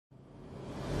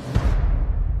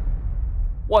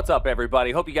What's up,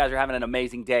 everybody? Hope you guys are having an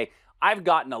amazing day. I've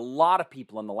gotten a lot of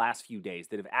people in the last few days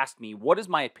that have asked me what is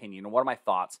my opinion and what are my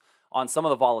thoughts on some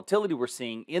of the volatility we're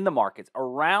seeing in the markets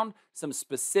around some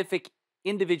specific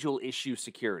individual issue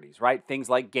securities, right? Things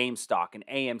like GameStop and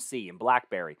AMC and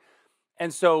BlackBerry.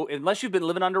 And so, unless you've been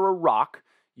living under a rock,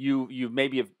 you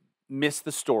maybe have missed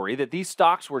the story that these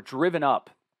stocks were driven up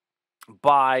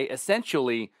by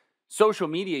essentially social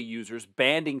media users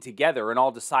banding together and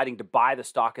all deciding to buy the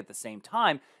stock at the same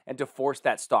time and to force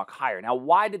that stock higher. Now,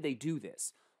 why did they do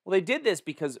this? Well, they did this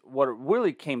because what it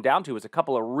really came down to is a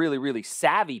couple of really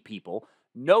savvy people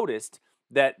noticed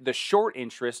that the short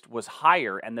interest was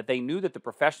higher and that they knew that the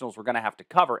professionals were going to have to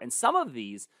cover. And some of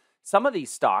these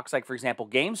stocks, like for example,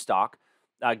 GameStop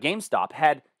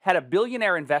had a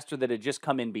billionaire investor that had just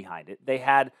come in behind it. They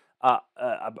had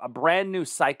a brand new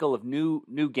cycle of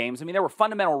new games. I mean, there were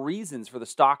fundamental reasons for the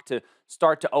stock to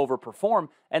start to overperform,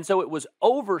 and so it was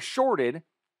overshorted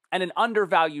and an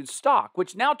undervalued stock,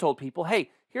 which now told people,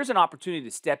 hey, here's an opportunity to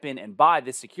step in and buy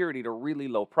this security at a really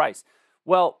low price.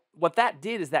 Well, what that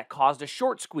did is that caused a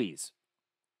short squeeze.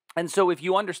 And so if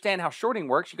you understand how shorting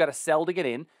works, you got to sell to get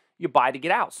in, you buy to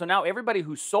get out. So now everybody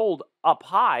who sold up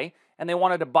high and they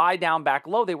wanted to buy down back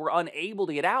low, they were unable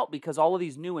to get out because all of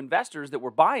these new investors that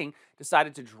were buying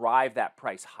decided to drive that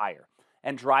price higher.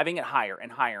 And driving it higher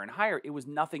and higher and higher, it was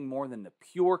nothing more than the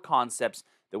pure concepts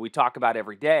that we talk about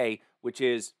every day, which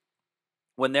is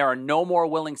when there are no more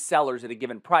willing sellers at a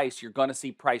given price, you're going to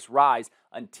see price rise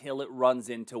until it runs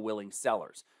into willing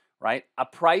sellers, right? A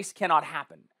price cannot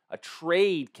happen. A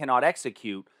trade cannot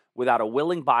execute without a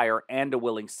willing buyer and a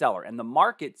willing seller. And the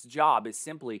market's job is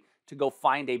simply to go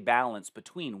find a balance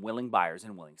between willing buyers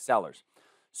and willing sellers.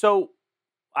 So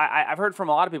I've heard from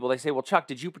a lot of people, they say, well, Chuck,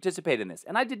 did you participate in this?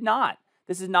 And I did not.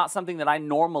 This is not something that I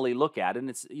normally look at. And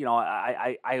it's,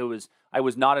 I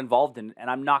was not involved in, and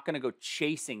I'm not going to go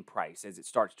chasing price as it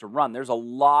starts to run. There's a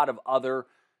lot of other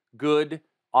good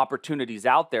opportunities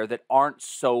out there that aren't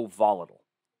so volatile.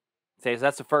 So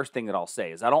that's the first thing that I'll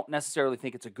say is I don't necessarily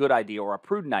think it's a good idea or a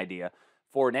prudent idea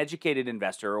for an educated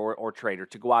investor or trader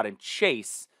to go out and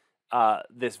chase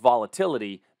this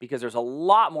volatility because there's a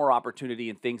lot more opportunity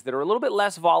in things that are a little bit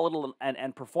less volatile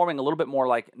and performing a little bit more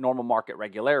like normal market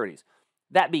regularities.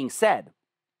 That being said,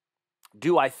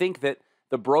 do I think that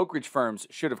the brokerage firms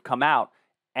should have come out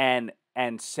and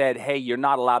said, hey, you're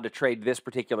not allowed to trade this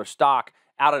particular stock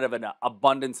out of an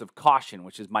abundance of caution,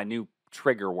 which is my new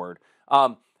trigger word.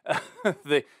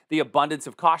 The abundance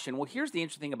of caution. Well, here's the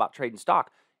interesting thing about trading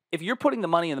stock. If you're putting the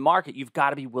money in the market, you've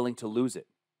got to be willing to lose it.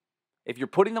 If you're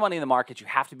putting the money in the market, you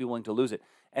have to be willing to lose it.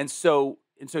 And so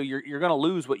you're going to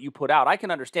lose what you put out. I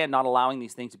can understand not allowing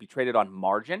these things to be traded on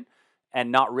margin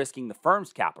and not risking the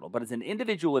firm's capital. But as an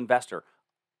individual investor,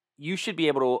 you should be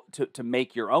able to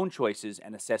make your own choices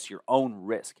and assess your own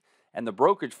risk. And the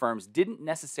brokerage firms didn't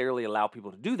necessarily allow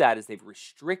people to do that as they've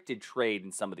restricted trade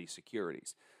in some of these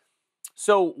securities.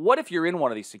 So what if you're in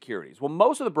one of these securities? Well,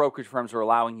 most of the brokerage firms are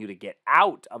allowing you to get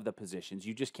out of the positions.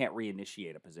 You just can't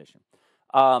reinitiate a position.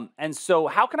 And so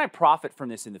how can I profit from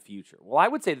this in the future? Well, I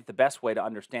would say that the best way to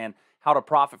understand how to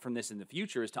profit from this in the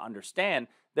future is to understand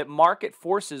that market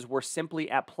forces were simply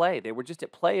at play. They were just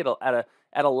at play at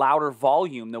a louder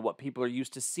volume than what people are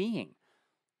used to seeing.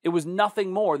 It was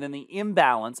nothing more than the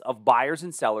imbalance of buyers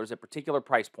and sellers at particular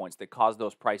price points that caused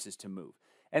those prices to move.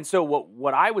 And so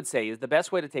what I would say is the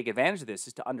best way to take advantage of this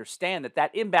is to understand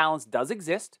that imbalance does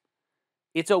exist.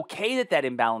 It's okay that that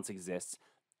imbalance exists.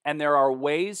 And there are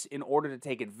ways in order to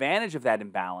take advantage of that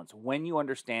imbalance when you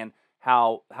understand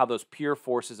how those pure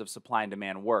forces of supply and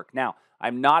demand work. Now,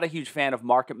 I'm not a huge fan of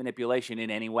market manipulation in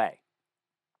any way,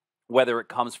 whether it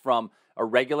comes from a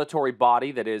regulatory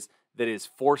body that is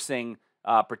forcing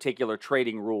particular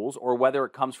trading rules, or whether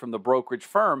it comes from the brokerage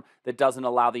firm that doesn't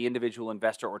allow the individual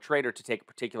investor or trader to take a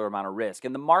particular amount of risk.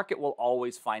 And the market will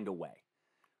always find a way,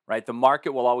 right? The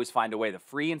market will always find a way. The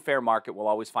free and fair market will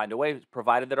always find a way,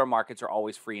 provided that our markets are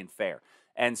always free and fair.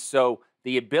 And so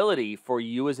the ability for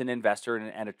you as an investor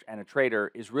and a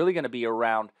trader is really going to be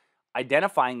around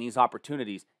identifying these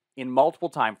opportunities in multiple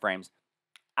time frames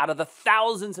out of the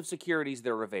thousands of securities that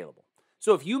are available.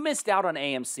 So if you missed out on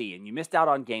AMC and you missed out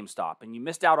on GameStop and you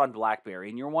missed out on BlackBerry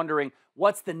and you're wondering,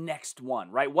 what's the next one,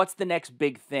 right? What's the next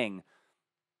big thing?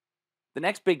 The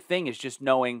next big thing is just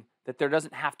knowing that there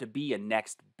doesn't have to be a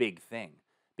next big thing.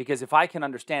 Because if I can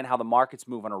understand how the markets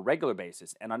move on a regular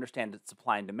basis and understand its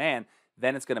supply and demand,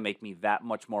 then it's going to make me that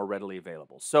much more readily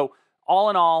available. So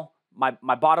all in all, my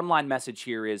bottom line message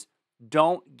here is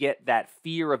don't get that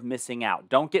fear of missing out.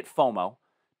 Don't get FOMO.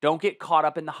 Don't get caught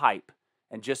up in the hype.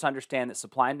 And just understand that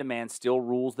supply and demand still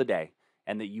rules the day.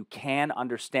 and that you can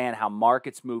understand how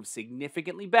markets move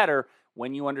significantly better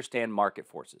when you understand market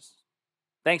forces.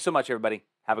 Thanks so much, everybody.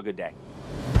 Have a good day.